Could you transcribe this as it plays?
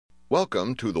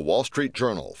Welcome to the Wall Street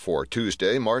Journal for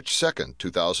Tuesday, March 2nd,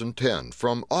 2010,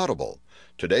 from Audible.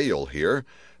 Today you'll hear,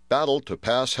 Battle to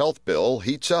Pass Health Bill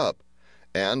Heats Up,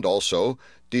 and also,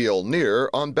 Deal Near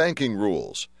on Banking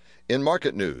Rules. In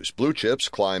market news, blue chips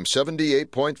climb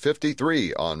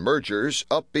 78.53 on mergers,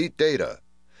 upbeat data.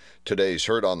 Today's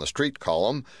Heard on the Street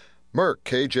column, Merck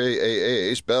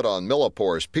KJAA's bet on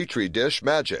Millipore's Petri dish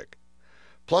magic.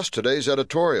 Plus today's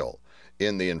editorial,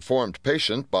 in The Informed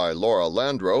Patient by Laura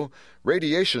Landro,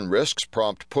 radiation risks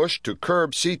prompt push to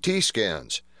curb CT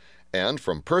scans. And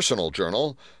from Personal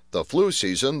Journal, the flu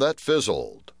season that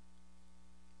fizzled.